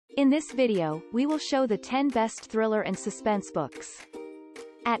In this video, we will show the 10 best thriller and suspense books.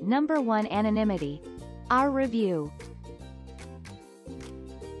 At number 1, Anonymity. Our review.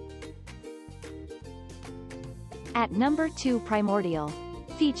 At number 2, Primordial.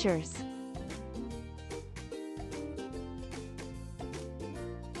 Features.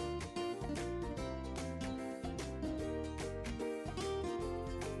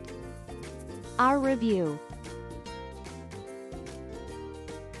 Our review.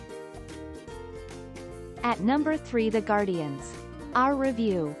 At number 3, The Guardians. Our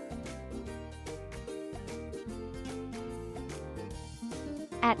review.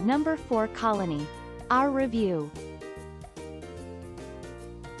 At number 4, Colony. Our review.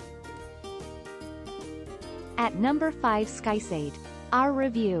 At number 5, Skyseed. Our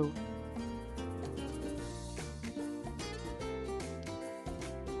review.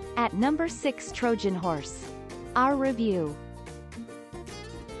 At number 6, Trojan Horse. Our review.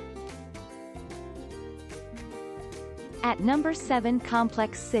 At number 7,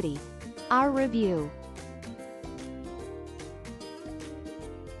 Complex City. Our review.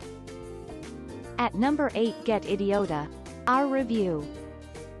 At number 8, Get Idiota. Our review.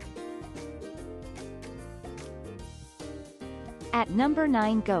 At number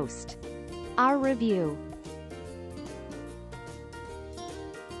 9, Ghost. Our review.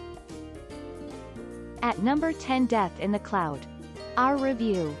 At number 10, Death in the Cloud. Our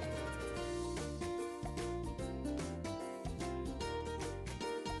review.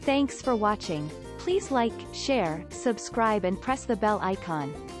 Thanks for watching. Please like, share, subscribe and press the bell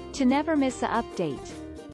icon to never miss an update.